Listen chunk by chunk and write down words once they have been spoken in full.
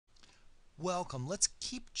Welcome. Let's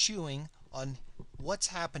keep chewing on what's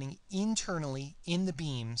happening internally in the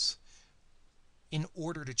beams in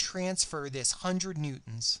order to transfer this 100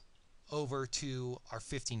 newtons over to our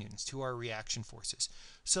 50 newtons, to our reaction forces.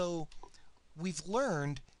 So we've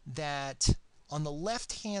learned that on the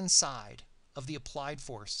left-hand side of the applied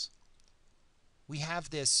force, we have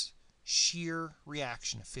this shear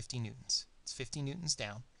reaction of 50 newtons. It's 50 newtons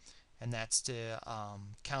down, and that's to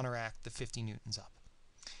counteract the 50 newtons up.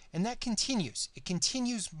 And that continues. It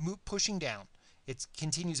continues pushing down. It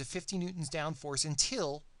continues a 50 newtons down force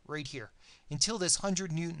until right here, until this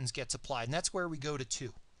 100 newtons gets applied. And that's where we go to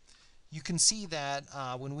 2. You can see that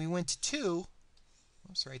when we went to 2,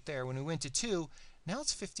 oops, right there, when we went to 2, now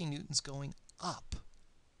it's 50 newtons going up.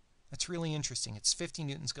 That's really interesting. It's 50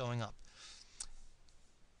 newtons going up.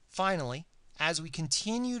 Finally, as we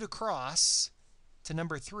continue to cross to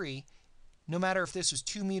number 3, no matter if this was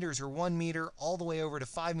 2 meters or 1 meter, all the way over to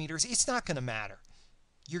 5 meters, it's not going to matter.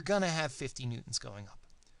 You're going to have 50 newtons going up.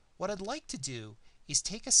 What I'd like to do is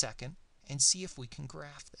take a second and see if we can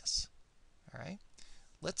graph this. All right,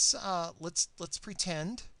 let's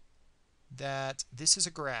pretend that this is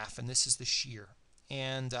a graph and this is the shear.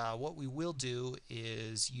 And what we will do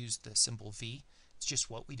is use the symbol V. It's just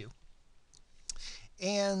what we do.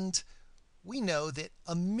 And we know that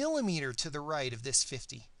a millimeter to the right of this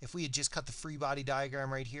 50, if we had just cut the free body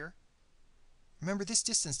diagram right here, remember this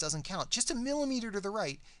distance doesn't count. Just a millimeter to the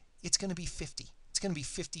right, it's going to be 50. It's going to be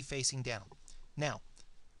 50 facing down. Now,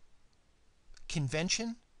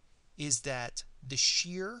 convention is that the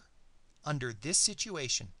shear under this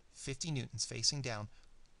situation, 50 newtons facing down,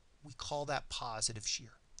 we call that positive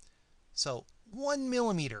shear. So 1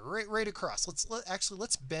 millimeter right across. Let's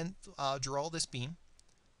draw this beam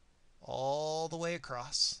all the way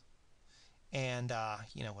across, and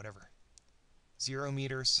whatever, 0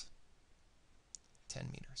 meters, 10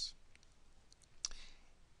 meters.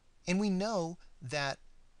 And we know that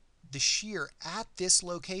the shear at this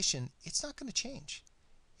location, it's not going to change.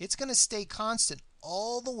 It's going to stay constant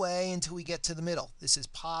all the way until we get to the middle. This is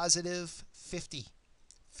positive 50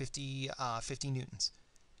 newtons.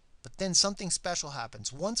 But then something special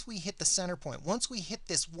happens. Once we hit the center point, once we hit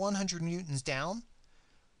this 100 newtons down,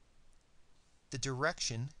 the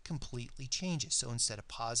direction completely changes. So instead of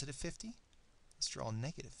positive 50, let's draw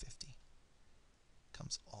negative 50. It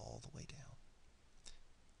comes all the way down.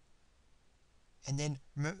 And then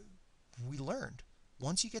we learned,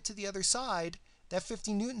 once you get to the other side, that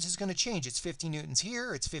 50 newtons is going to change. It's 50 newtons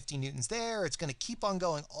here, it's 50 newtons there. It's going to keep on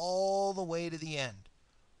going all the way to the end.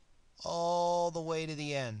 All the way to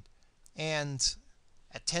the end. And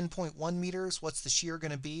at 10.1 meters, what's the shear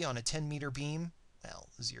going to be on a 10-meter beam? Well,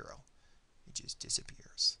 0. It just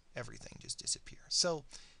disappears. Everything just disappears. So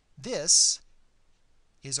this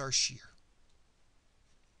is our shear.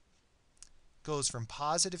 Goes from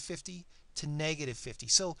positive 50 to negative 50.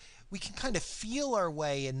 So we can kind of feel our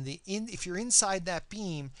way if you're inside that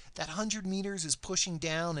beam, that 100 meters is pushing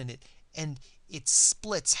down, and it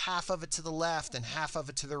splits, half of it to the left and half of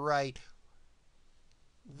it to the right.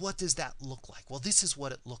 What does that look like? Well, this is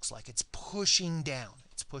what it looks like. It's pushing down.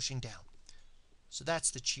 It's pushing down. So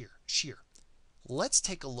that's the shear. Let's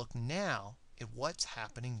take a look now at what's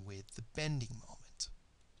happening with the bending moment.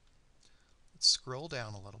 Let's scroll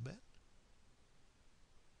down a little bit.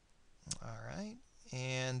 All right,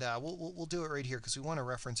 and we'll do it right here because we want to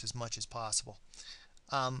reference as much as possible.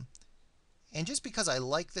 And just because I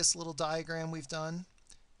like this little diagram we've done,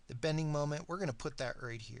 the bending moment, we're going to put that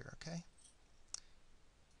right here, okay?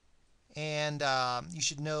 And you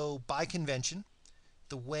should know, by convention,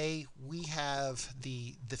 the way we have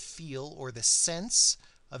the feel or the sense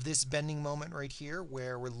of this bending moment right here,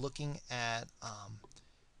 where we're looking at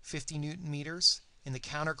 50 newton meters in the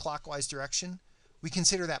counterclockwise direction, we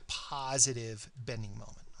consider that positive bending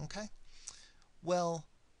moment, okay? Well,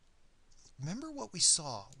 remember what we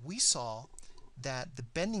saw? We saw that the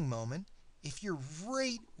bending moment, if you're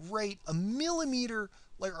right a millimeter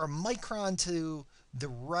or a micron to the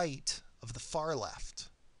right of the far left,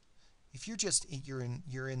 if you're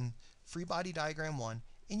in free body diagram 1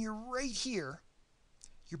 and you're right here,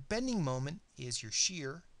 your bending moment is your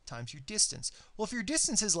shear times your distance. Well, if your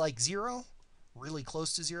distance is like 0, really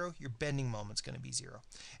close to 0, your bending moment's going to be 0.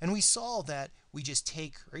 And we saw that we just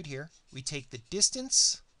take right here, we take the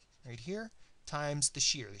distance right here times the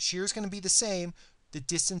shear. The shear is going to be the same, the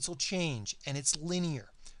distance will change, and it's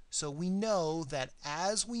linear. So we know that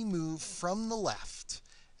as we move from the left,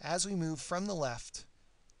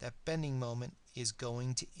 that bending moment is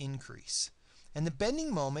going to increase. And the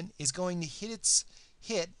bending moment is going to hit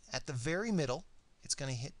at the very middle. It's going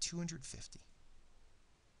to hit 250.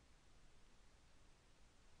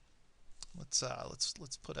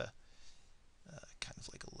 let's put a kind of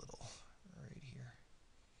like a little right here.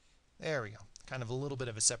 There we go. Kind of a little bit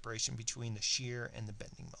of a separation between the shear and the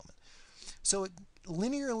bending moment. So it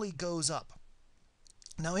linearly goes up.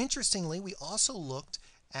 Now, interestingly, we also looked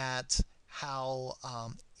at how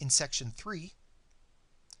in section 3,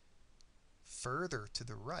 further to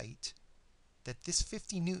the right, that this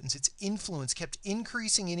 50 newtons, its influence kept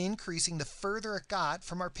increasing and increasing the further it got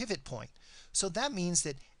from our pivot point. So that means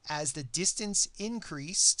that as the distance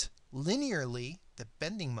increased linearly, the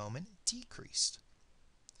bending moment decreased.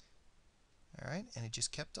 All right, and it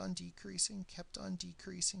just kept on decreasing, kept on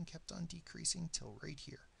decreasing, kept on decreasing till right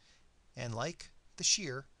here. And like the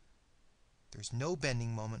shear, there's no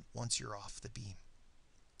bending moment once you're off the beam.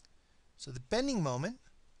 So the bending moment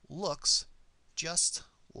looks just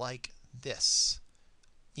like this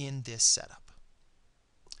in this setup.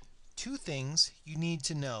 Two things you need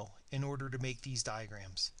to know in order to make these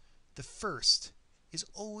diagrams. The first is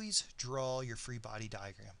always draw your free body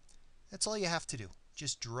diagram. That's all you have to do.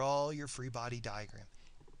 Just draw your free body diagram.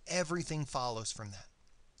 Everything follows from that.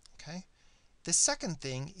 Okay? The second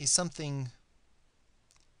thing is something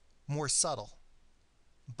more subtle,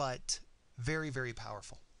 but very, very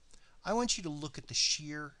powerful. I want you to look at the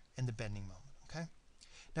shear and the bending moment. Okay?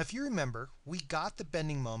 Now, if you remember, we got the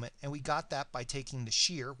bending moment, and we got that by taking the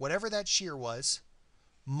shear, whatever that shear was,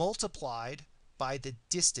 multiplied by the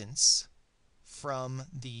distance from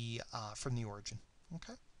the origin.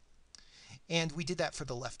 Okay? And we did that for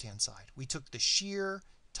the left-hand side. We took the shear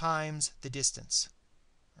times the distance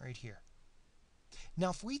right here. Now,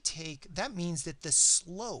 if we take, that means that the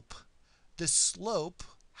slope,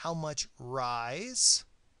 how much rise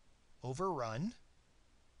over run,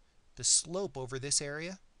 the slope over this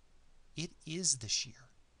area, it is the shear.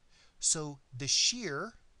 So the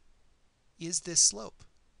shear is this slope.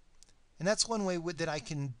 And that's one way that I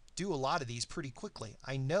can do a lot of these pretty quickly.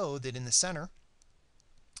 I know that in the center,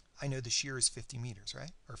 I know the shear is 50 meters,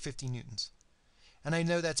 right? Or 50 newtons. And I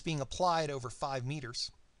know that's being applied over 5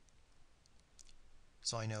 meters.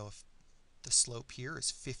 So I know if the slope here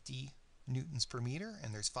is 50 newtons per meter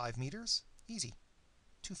and there's 5 meters, easy,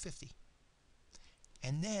 250.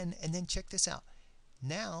 And then check this out.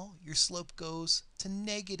 Now your slope goes to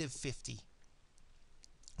negative 50,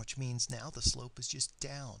 which means now the slope is just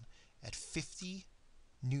down at 50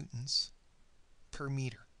 newtons per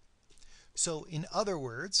meter. So in other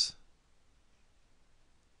words,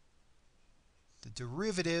 the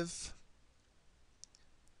derivative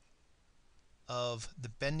of the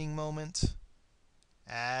bending moment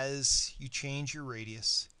as you change your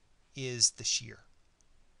radius is the shear.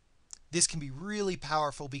 This can be really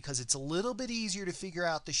powerful because it's a little bit easier to figure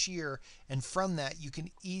out the shear, and from that you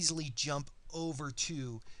can easily jump over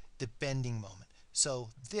to the bending moment. So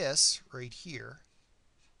this right here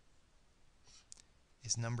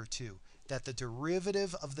is number 2, that the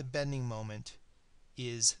derivative of the bending moment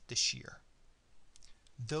is the shear.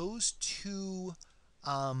 Those two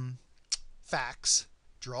facts,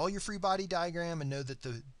 draw your free body diagram and know that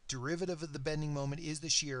the derivative of the bending moment is the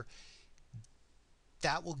shear.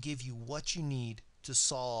 That will give you what you need to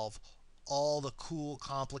solve all the cool,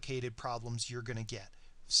 complicated problems you're going to get.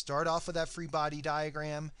 Start off with that free body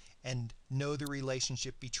diagram and know the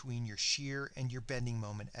relationship between your shear and your bending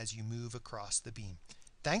moment as you move across the beam.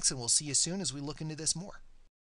 Thanks, and we'll see you soon as we look into this more.